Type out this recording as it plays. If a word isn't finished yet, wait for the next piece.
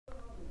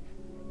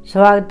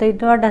स्वागत है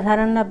तुहाडा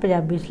सारिਆਂ ਦਾ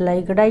पंजाबी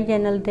सिलाई कढ़ाई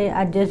चैनल ते।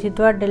 अज असीं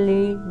तुहाडे लई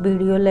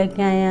वीडियो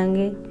लैके आए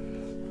हांगे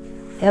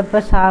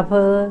आपां साफ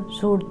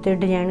सूट ते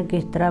डिजाइन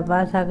किस तरह पा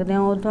सकते हैं,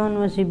 वो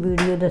तुहानूं असीं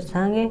वीडियो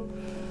दस्सांगे।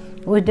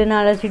 उस दे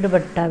नाल असीं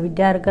दुपट्टा भी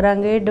तैयार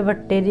करांगे।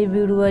 दुपट्टे दी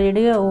वीडियो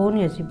जिहड़ी आ ओह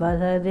नहीं असीं पा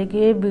सकदे कि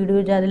ये वीडियो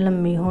ज़्यादा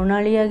लंबी होण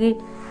वाली हैगी।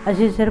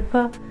 असीं सिर्फ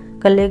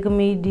कल्ले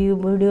कमीज दी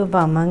वीडियो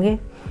पावांगे।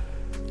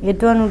 ये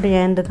तुहानूं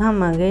डिजाइन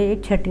दिखावांगे। ये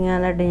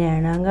छटियां दा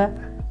डिजाइन हैगा,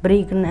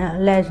 बरीक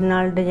लैस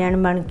नाल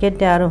डिजाइन बन के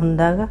तैयार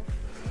हुंदा गा।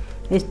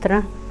 इस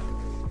तरह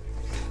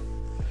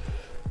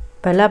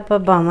पहला आपां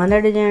बावां दा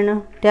डिजाइन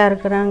तैयार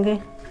करांगे।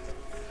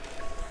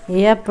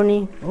 ये अपनी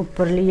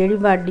उपरली जिहड़ी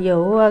बाडी आ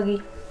ओह आ गई।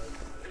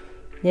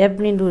 ये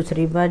अपनी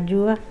दूसरी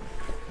बाजू आ।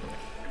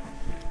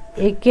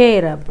 ये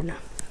घेर अपना,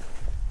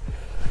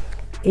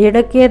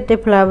 जेहड़ा घेर ते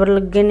फ्लावर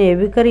लगे ने, ये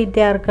भी घरी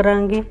तैयार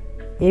करांगे।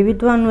 ये भी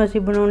तुहानूं असीं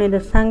बनाउणे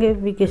दस्सांगे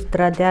भी किस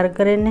तरह तैयार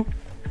करे ने।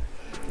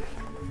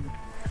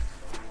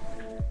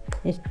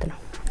 इस तरह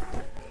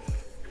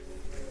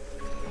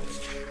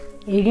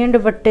ये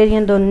दुपट्टे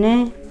दियां दोने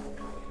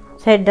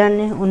साइडां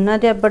ने, उन्हां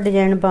ते आपां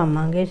डिजाइन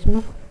पावांगे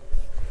इसनूं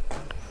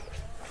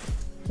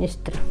इस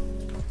तरह।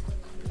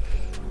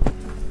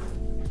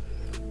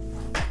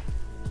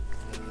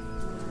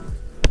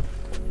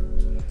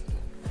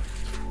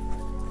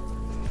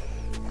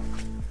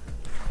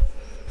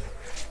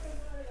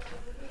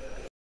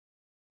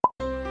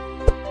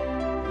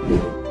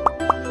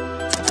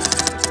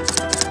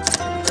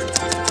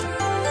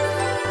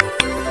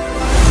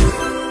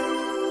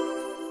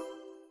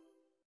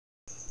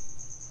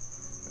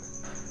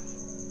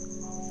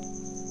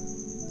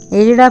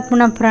 ये जिहड़ा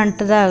अपना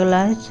फ्रंट का अगला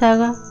हिस्सा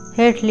है,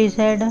 हेठली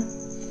साइड,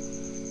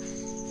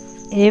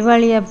 ये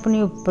वाली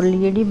अपनी उपरली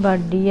जिहड़ी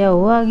बाडी है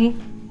वो आ गई।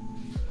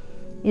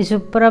 इस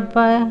उपर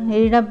आपां ये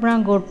जिहड़ा अपना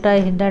गोटा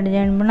इसदा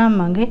डिजाइन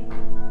बनावांगे।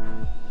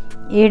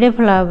 ये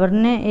फ्लावर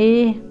ने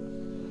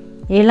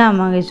ये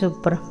लावांगे इस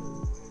उपर।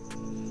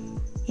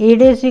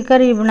 ये असीं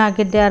घरी बना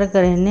के तैयार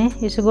करे ने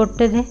इस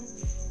गोटे ते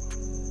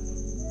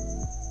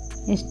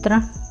इस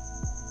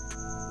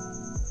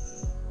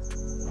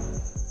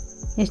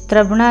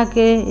तरह बना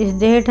के इस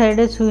दे हेठ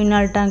जिहड़े सूई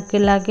नाल टांके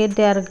ला के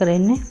तैयार करे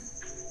ने।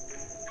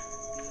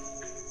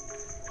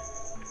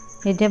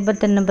 ये आपां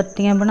 3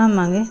 पत्तियां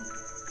बनावांगे।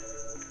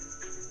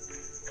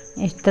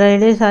 इस तरह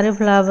जिहड़े सारे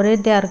फ्लावर ये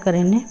तैयार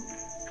करे ने,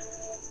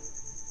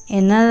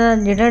 इन्हां दा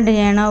जिहड़ा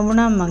डिजाइन आ ओह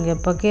बनावांगे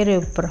आपां घेरे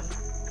उपर।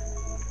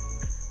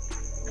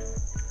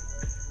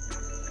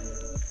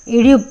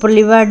 जिहड़ी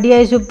उपरली बाडी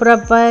है इस उपर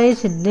आपां ये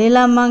सीधे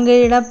लावांगे।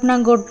 जिहड़ा अपना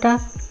गोटा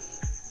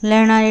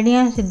लैना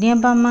जिहड़ियां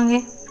सीधियां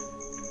पावांगे।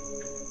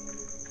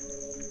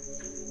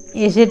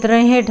 इसी तरह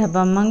ही हेठा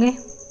पावांगे।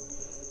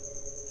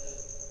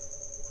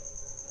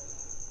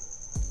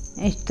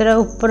 इस तरह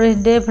उपर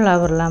इसदे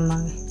फ्लावर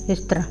लावांगे इस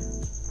तरह।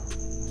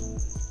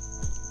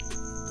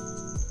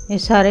 ये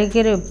सारे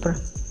घेरे उपर।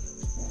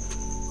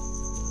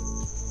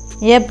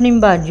 ये अपनी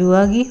बाजू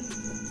आ गई।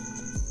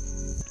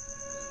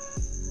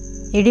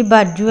 जिहड़ी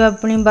बाजू है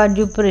अपनी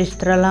बाजू पर इस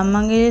तरह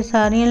लावांगे ये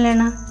सारियां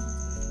लेना।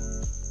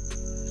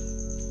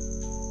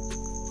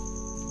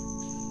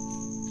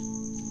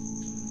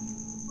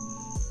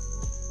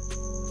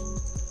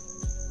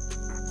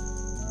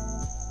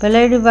 पहले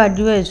जी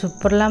बाजू है इस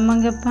उपर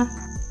लावांगे आपां।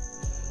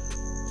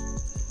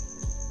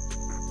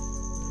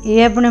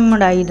 ये अपने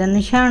मुड़ाई का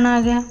निशान आ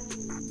गया।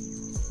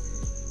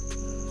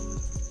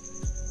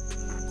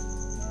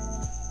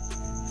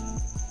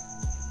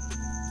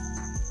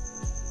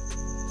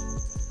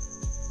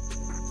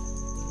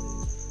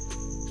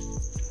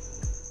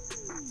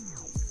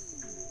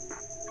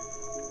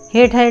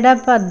 हेठा जिहड़ा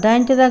आपां आधा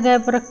इंच का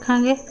गैप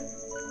रखांगे,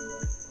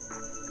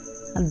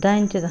 आधा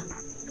इंच का।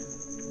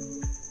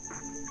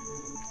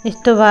 इस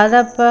तो बाद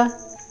आपां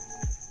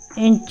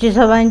इंच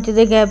सवा इंच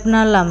के गैप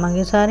नाल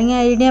लावांगे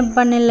सारियां। जिहड़ियां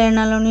आपां ने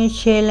लाइनां लाउणियां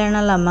 6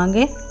 लाइनां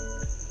लावांगे।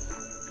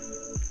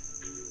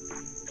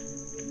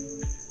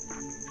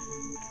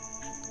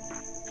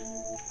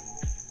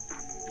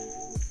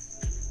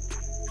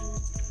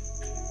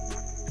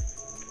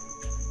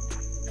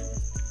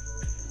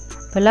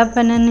 पहला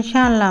आपां ने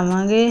निशान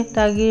लावांगे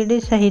ताकि जिहड़ी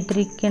सही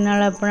तरीके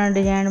नाल अपना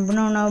डिजाइन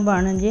बनाउणा ओह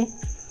बन जे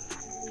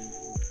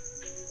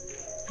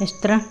इस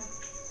तरह।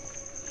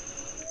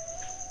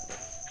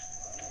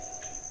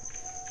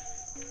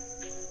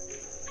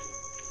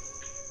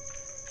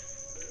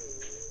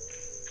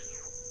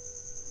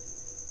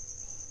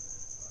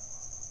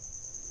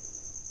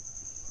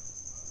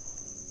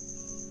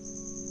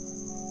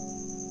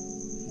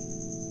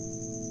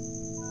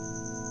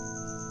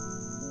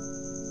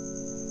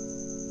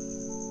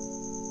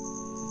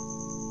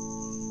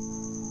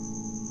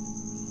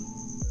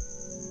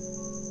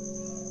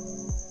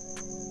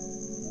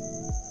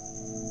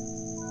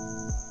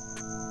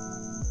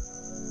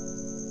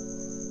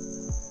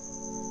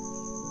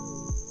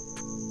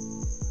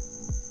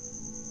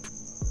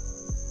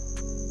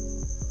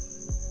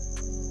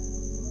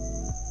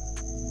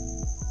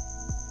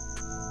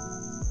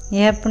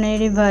 ये अपने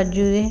जी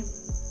बाजू दे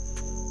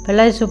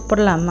पहला इस उपर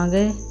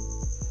लावांगे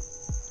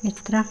इस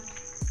तरह।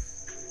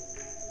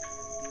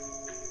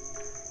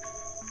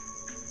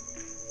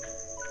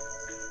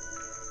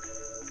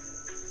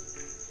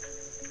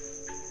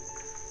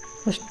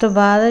 उस तो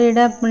बाद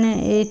जिहड़ा अपने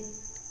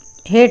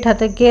हेठा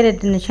ते घेरे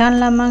ते निशान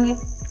लावांगे।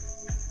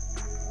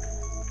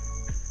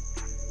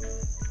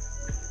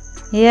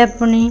 ये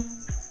अपनी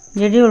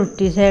जिहड़ी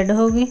उल्टी साइड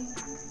होगी।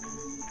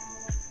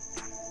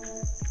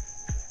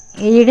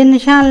 ये जिहड़े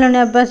निशान लाने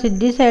आपां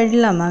सीधी साइड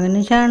लावांगे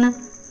निशान,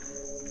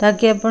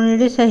 ताकि अपन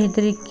जिहड़ी सही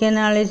तरीके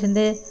नाल इस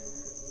दे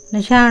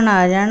निशान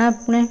आ जाण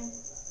अपने।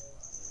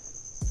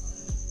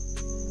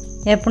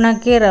 ये अपना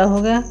घेरा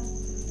हो गया।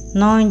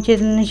 9 इंच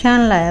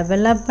निशान लाया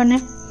पहला अपने।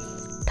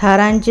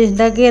 18 इंच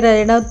इसका घेरा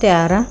जिहड़ा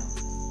तैयार आ।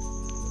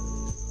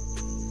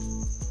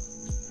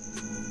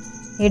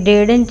 ये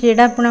 1.5 इंच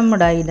जिहड़ा अपना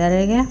मुड़ाई दा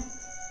रह गया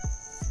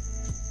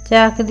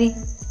चाक दी।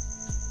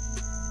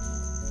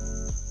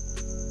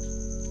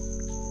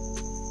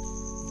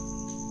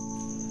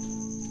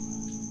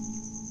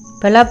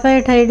 पहला आप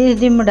हेठा जिहड़ी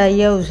इसकी मुड़ाई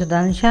है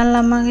उसका निशान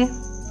लावांगे।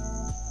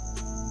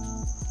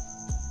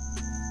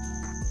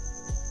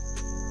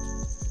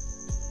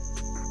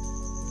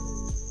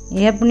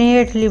 ये अपनी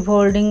हेठली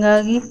फोल्डिंग आ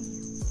गई।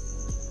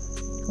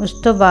 उस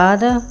तो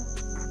बाद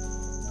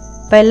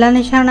पहला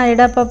निशाना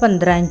जिहड़ा आपां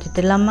 15 इंच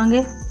ते लावांगे।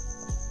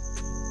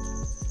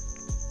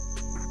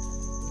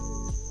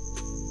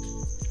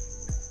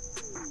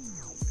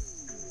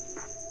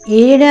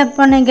 ये जिहड़ा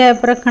आपां ने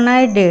गैप रखना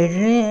है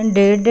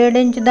 1.5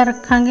 इंच का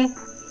रखांगे।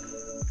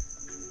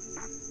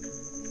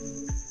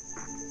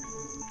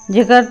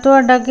 जेकर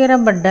तुहाडा घेरा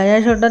बड़ा या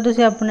छोटा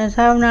तुसीं अपने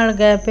हिसाब नाल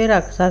गैप ही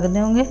रख सकदे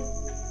होगे।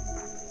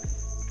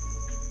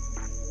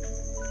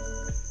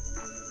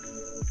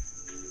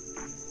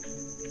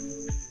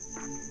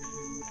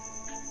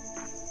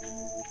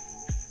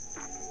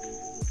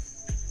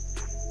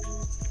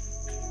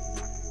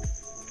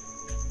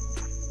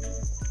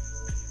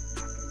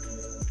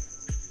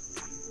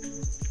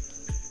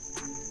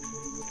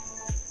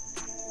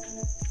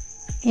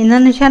 इन्हां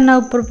निशाना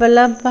उपर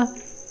पहला आपां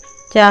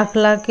चाक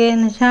ला के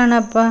निशान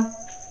आपां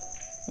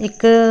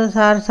एक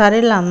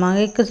सारे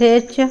लावांगे एक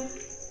सेर च।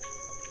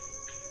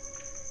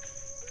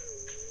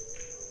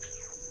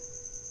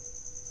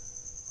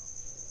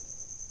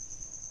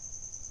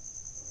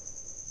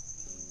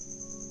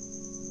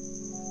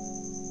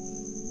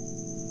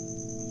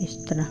 इस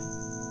तरह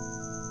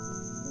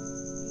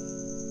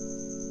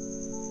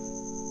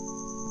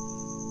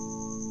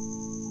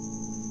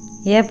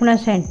ये अपना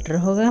सेंटर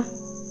हो गया।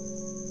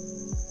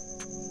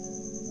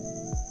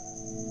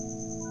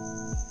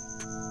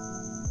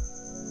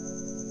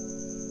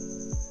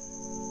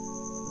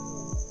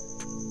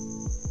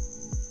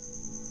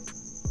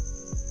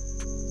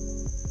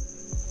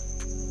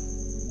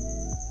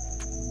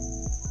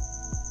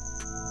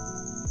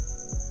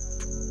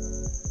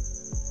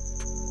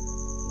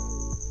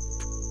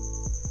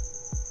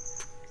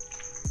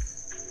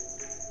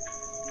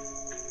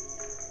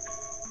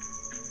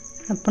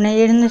 अपने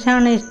जिहड़े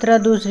निशान इस तरह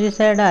दूसरी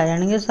साइड आ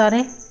जाएंगे सारे।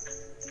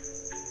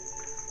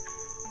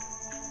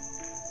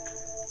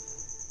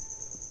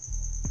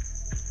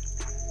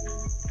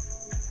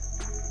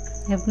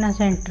 ये अपना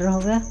सेंटर हो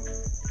गया।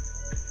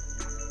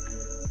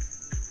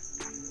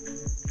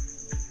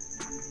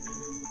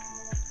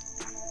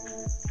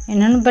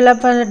 इन्होंने पहले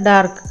आप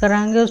डार्क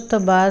करांगे, उस तो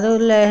बाद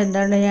लैस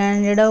का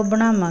डिजाइन जिहड़ा वो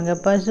बनावांगे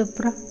आपां इस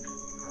उपर।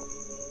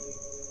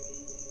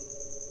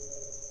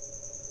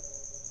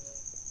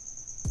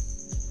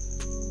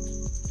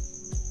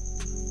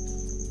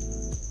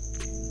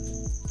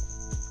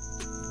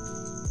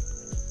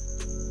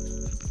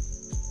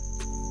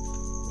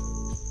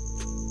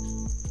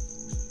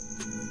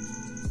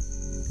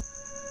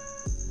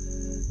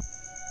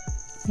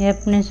 ये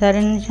अपने सारे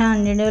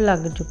निशान जिहड़े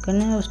लग चुके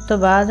हैं। उस तो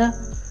बाद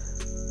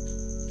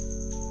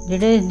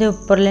जिहड़े इसके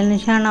उपरले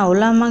निशान वो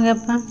लावांगे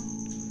आपां।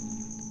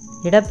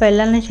 जिहड़ा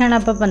पहला निशान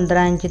आपां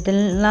 15 इंच ते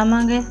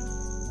लावांगे,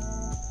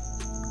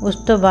 उस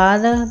तो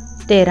बाद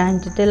 13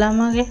 इंच ते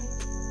लावांगे।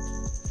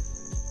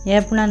 ये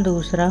अपना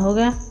दूसरा हो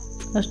गया।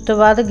 उस तो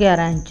बाद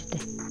 11 इंच ते।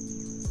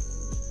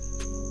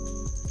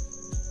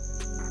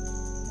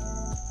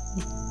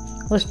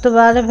 उस तो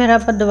बाद फिर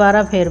आप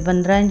दोबारा फिर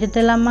 15 इंच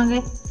ते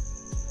लावांगे।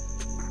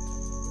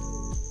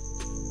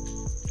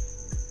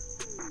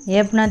 ये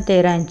अपना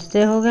 13 इंच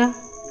ते हो गया।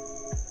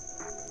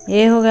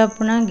 ये हो गया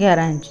अपना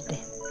 11 इंच ते।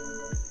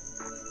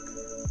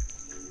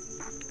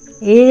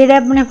 ये जिहड़े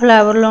अपने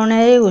फ्लावर लाने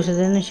ये उस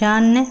दे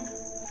निशान ने।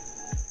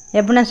 ये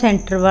अपना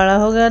सेंटर वाला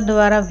हो गया।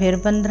 दोबारा फिर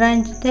 15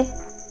 इंच ते।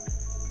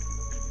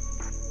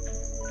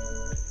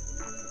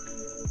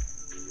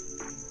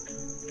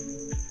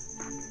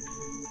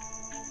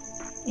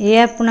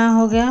 ये अपना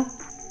हो गया।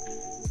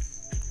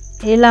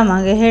 ये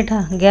लावांगे हेठा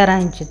 11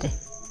 इंच ते,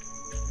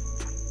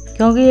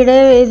 क्योंकि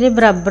जिहड़े इहदे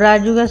बराबर आ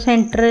जाऊगा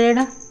सेंटर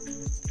जिहड़ा।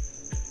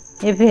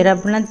 ये फिर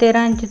अपना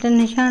 13 इंच ते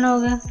निशान हो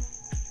गया।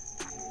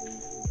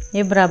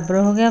 ये बराबर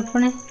हो गया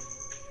अपने।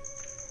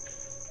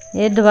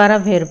 ये दोबारा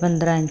फिर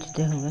 15 इंच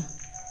ते हो गया।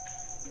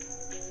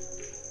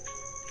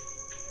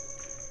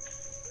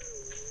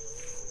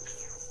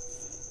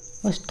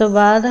 उस तो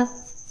बाद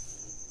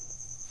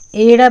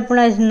ये जिहड़ा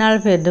अपना इस नाल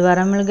फिर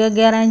दोबारा मिल गया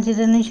 11 इंच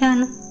ते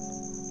निशान।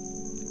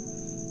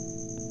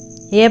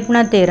 ये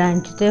अपना 13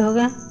 इंच ते हो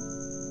गया।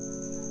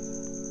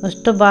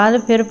 उस तो बाद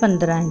फिर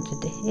 15 इंच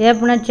ते ये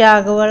अपना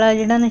चाक वाला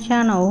जिहड़ा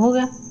निशान हो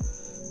गया।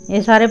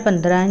 ये सारे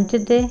 15 इंच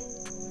ते,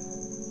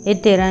 ये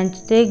 13 इंच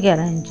ते,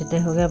 11 इंच ते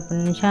हो गए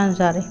अपने निशान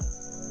सारे।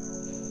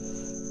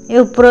 ये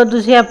उपरों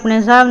तुसीं अपने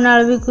हिसाब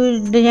नाल भी कोई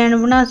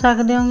डिजाइन बना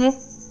सकते होगे।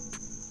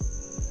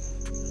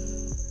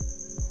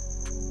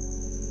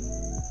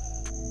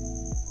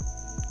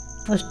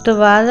 उस तो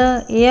बाद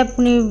ये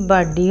अपनी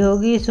बाडी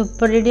होगी। इस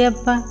उपर जिहड़ी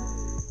आपां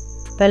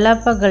पहला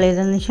आपां गले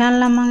का निशान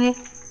लावांगे।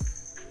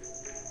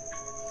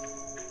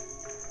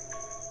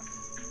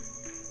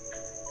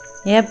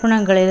 ये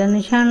अपना गले का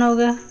निशान हो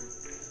गया।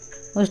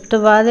 उस तो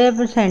बाद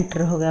ये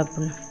सेंटर हो गया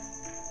अपना।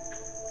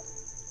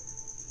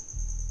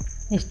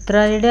 इस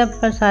तरह जिहड़े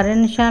आपां सारे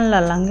निशान ला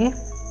लांगे।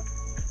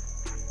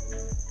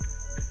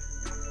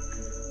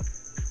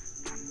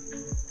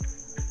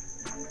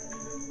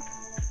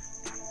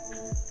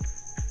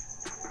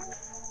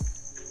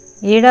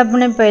 जिहड़ा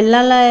अपने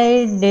पहला लाया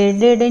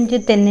 1.5 इंच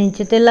 3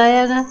 इंच ते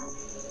लाया गा।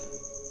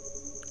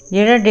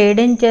 जिहड़ा 1.5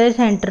 इंच है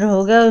सेंटर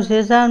हो गया। उस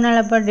हिसाब नाल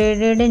आपां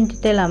 1.5 इंच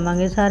ते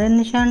लावांगे सारे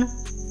निशान।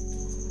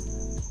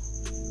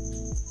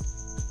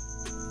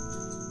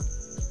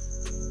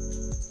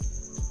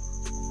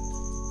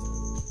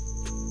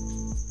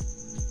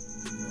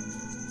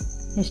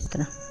 इस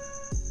तरह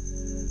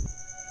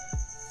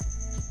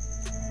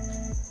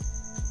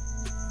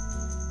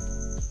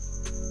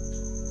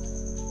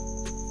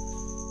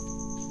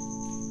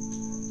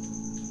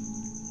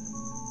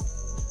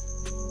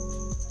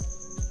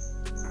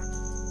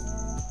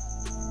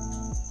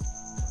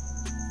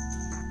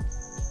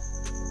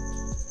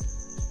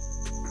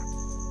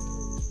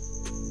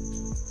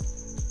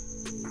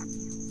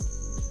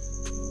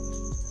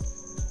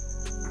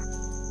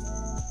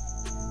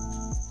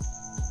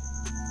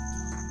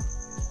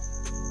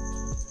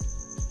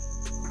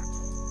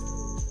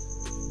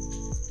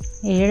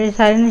ये ਜਿਹੜੇ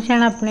सारे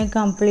निशान अपने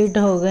कंप्लीट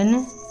हो गए ने।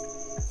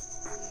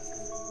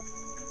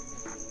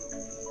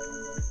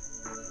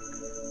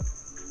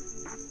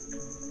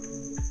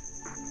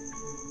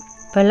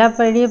 पहला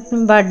पड़ी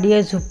अपनी बाडी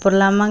इस उपर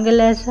लावांगे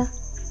लैस।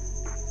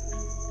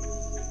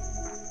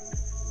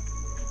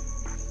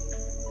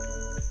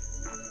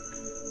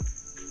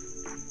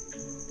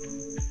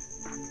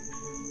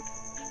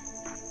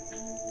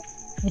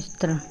 इस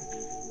तरह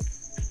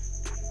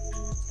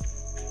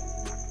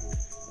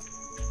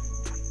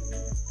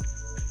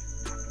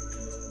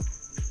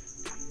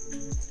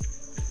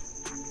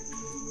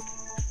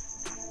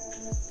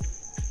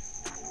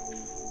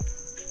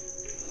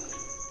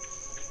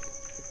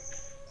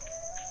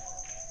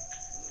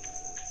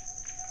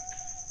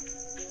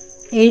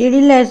ये जिहड़ी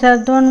लैस आ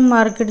तुहानूं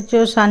मार्केट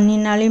चों आसानी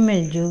नाल ही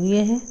मिल जूगी।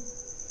 ये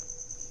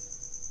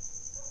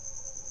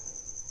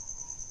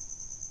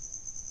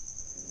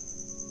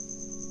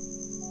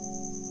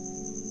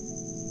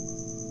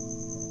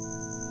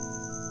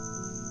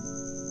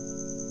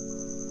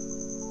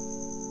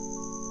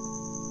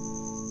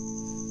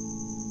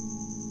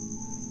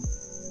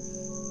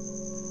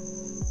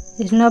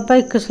इसनूं आपां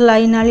एक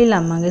सिलाई नाल ही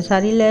लावांगे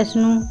सारी लैस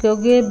नूं,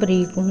 क्योंकि ये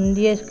बरीक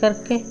हुंदी है इस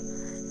करके।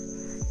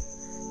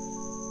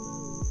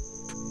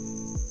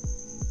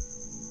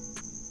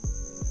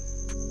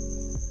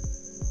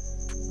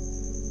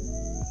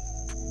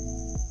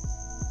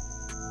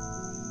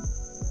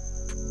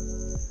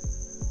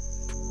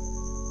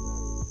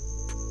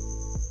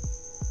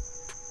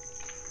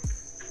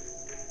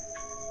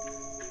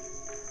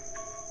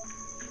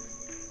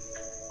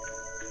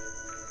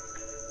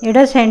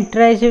 जिहड़ा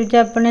सेंटर है इस विच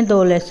अपने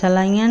 2 लैसां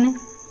लाइयां ने।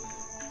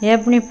 ये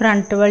अपनी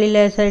फ्रंट वाली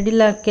लैस है जिहड़ी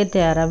लग के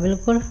तैयार आ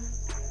बिल्कुल।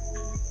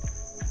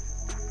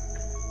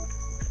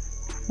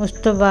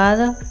 उस तो बाद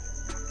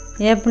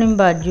ये अपनी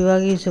बाजू आ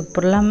गई, इस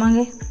उपर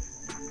लावांगे।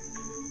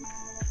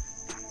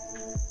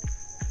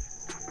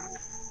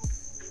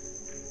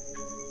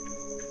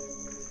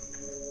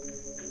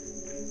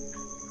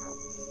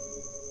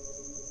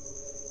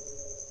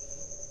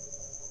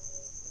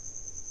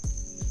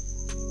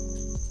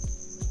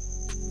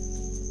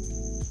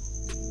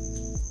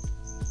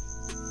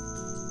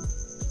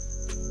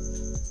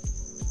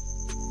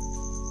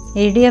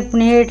 जी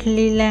अपनी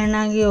हेठली लाइन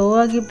आ गई वो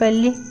आ गई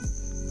पहली।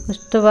 उस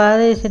तो बाद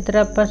इस तरह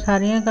आप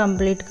सारियां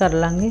कंप्लीट कर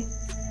लांगे।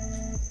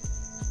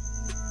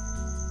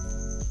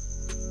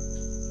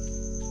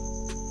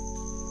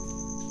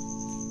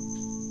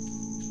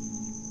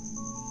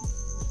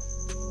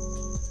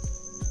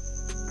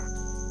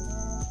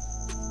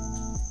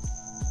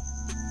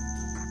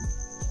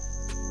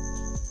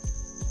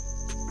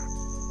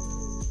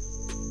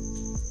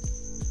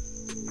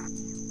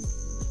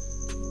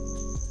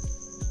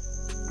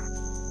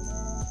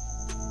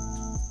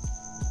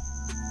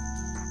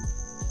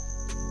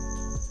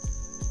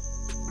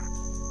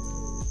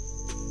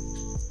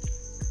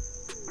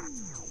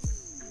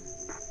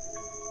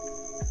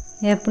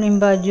 ये अपनी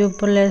बाजू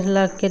उपर लैस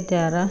लग के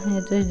तैयार आ।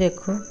 ये तुसीं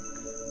देखो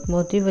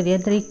बहुत ही वधिया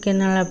तरीके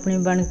नाल अपनी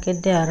बन के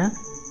तैयार आ।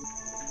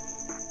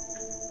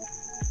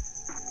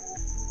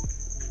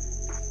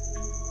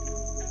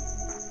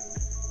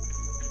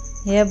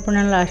 ये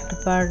अपना लास्ट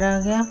पार्ट आ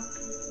गया।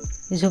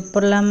 इस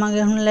उपर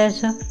लावांगे हुण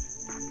लैस।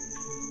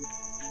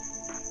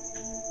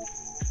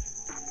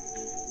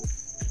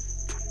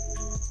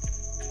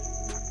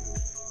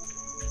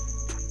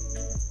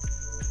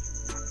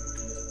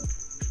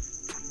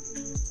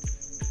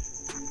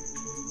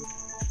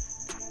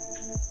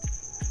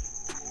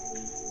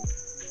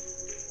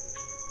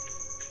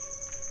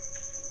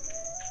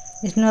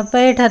 इसनूं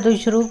आपां हेठां तो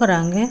शुरू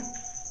करांगे।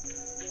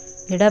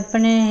 जिहड़ा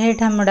अपने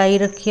हेठां मड़ाई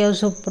रखी है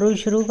उस उपरों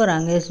शुरू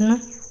करांगे इसनूं।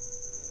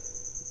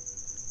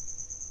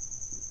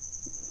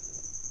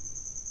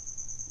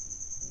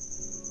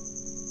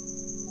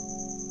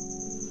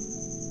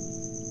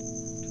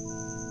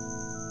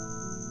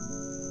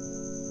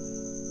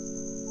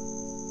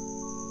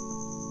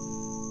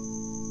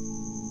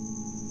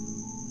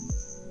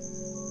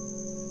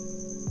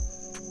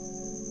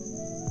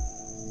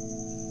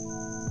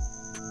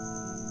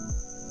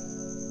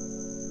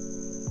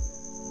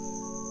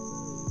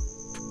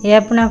 ये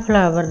अपना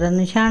फ्लावर का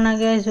निशान आ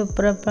गया। इस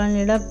उपर अपना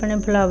जिहड़ा अपने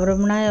फ्लावर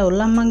बनाया वो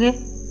लावांगे।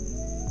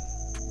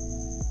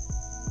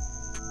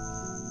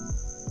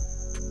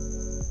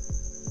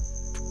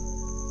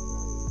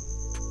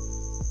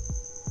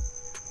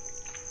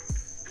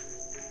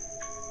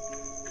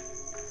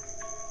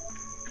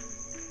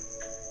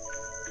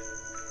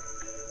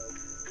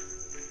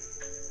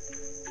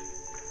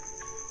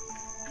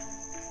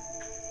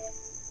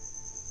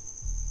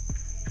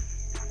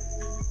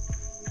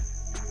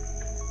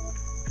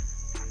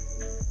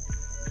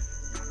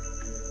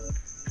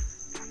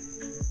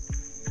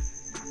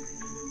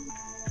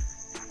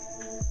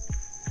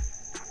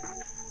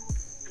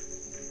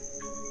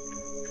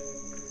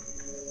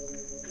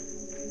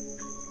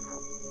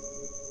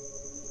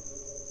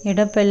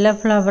 जिहड़ा पहला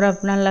फ्लावर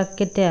अपना लग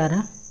के तैयार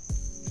है।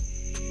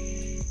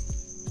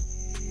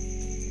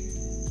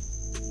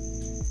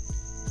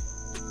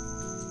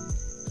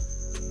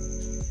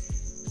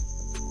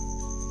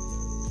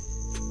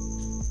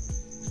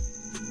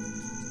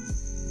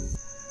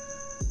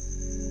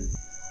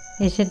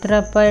 इसी तरह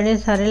आप जिहड़े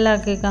सारे ला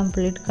के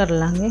कंप्लीट कर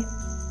लांगे।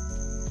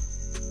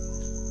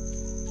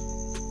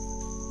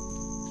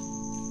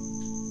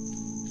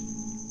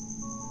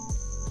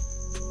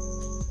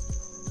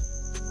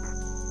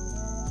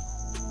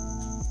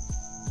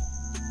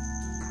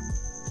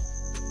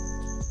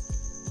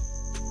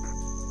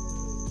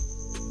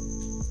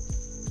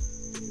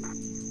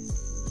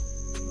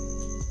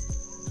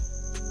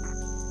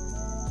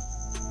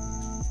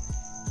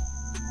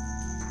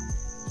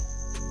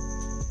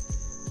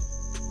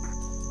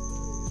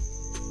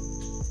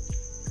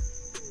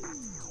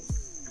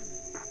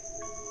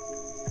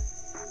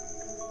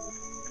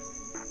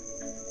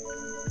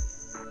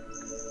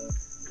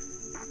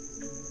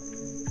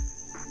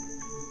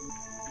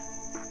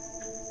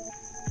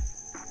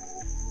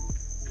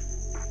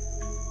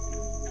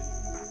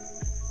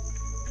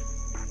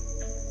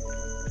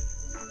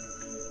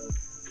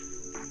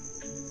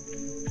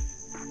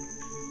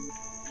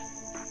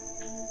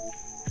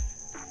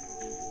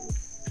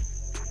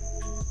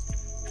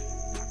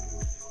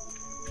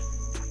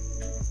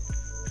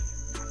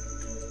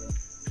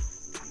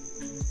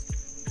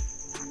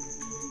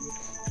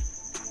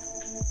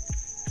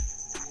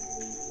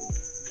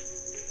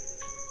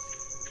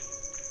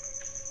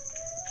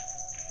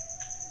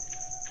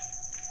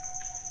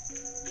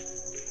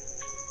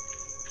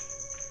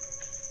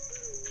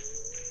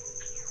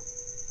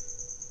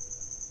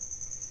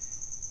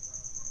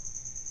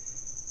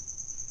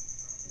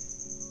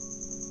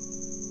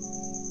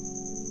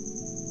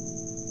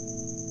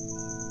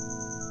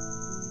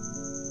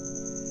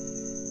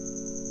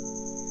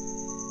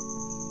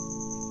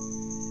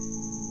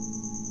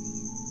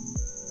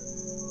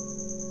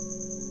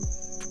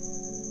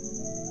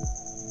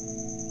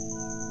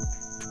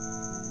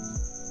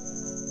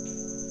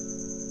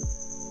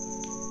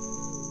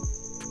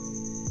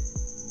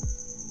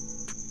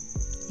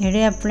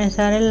 ਜਿਹੜੇ ਆਪਣੇ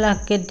ਸਾਰੇ ਲੱਗ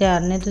ਕੇ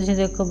ਤਿਆਰ ਨੇ। ਤੁਸੀਂ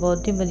ਦੇਖੋ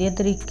बहुत ही ਵਧੀਆ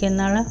तरीके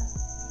ਨਾਲ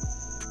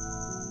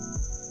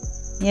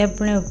ਇਹ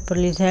ਆਪਣੇ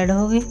ਉੱਪਰਲੀ ਸਾਈਡ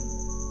ਹੋ ਗਈ।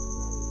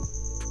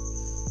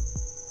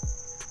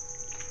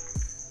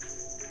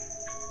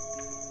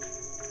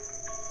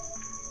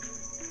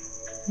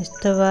 ਇਸ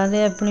ਤੋਂ ਬਾਅਦ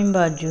ਇਹ ਆਪਣੀ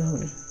ਬਾਜੂ ਹੋ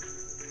ਗਈ।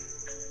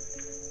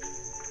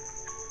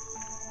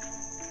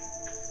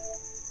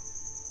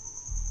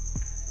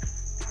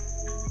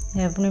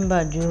 ਇਹ ਆਪਣੀ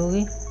ਬਾਜੂ ਹੋ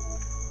गई।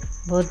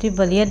 बहुत ही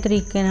बढ़िया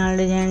तरीके नाल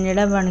डिजाइन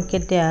जिहड़ा बन के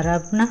तैयार है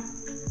अपना।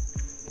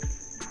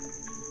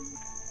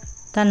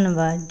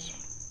 धन्यवाद जी।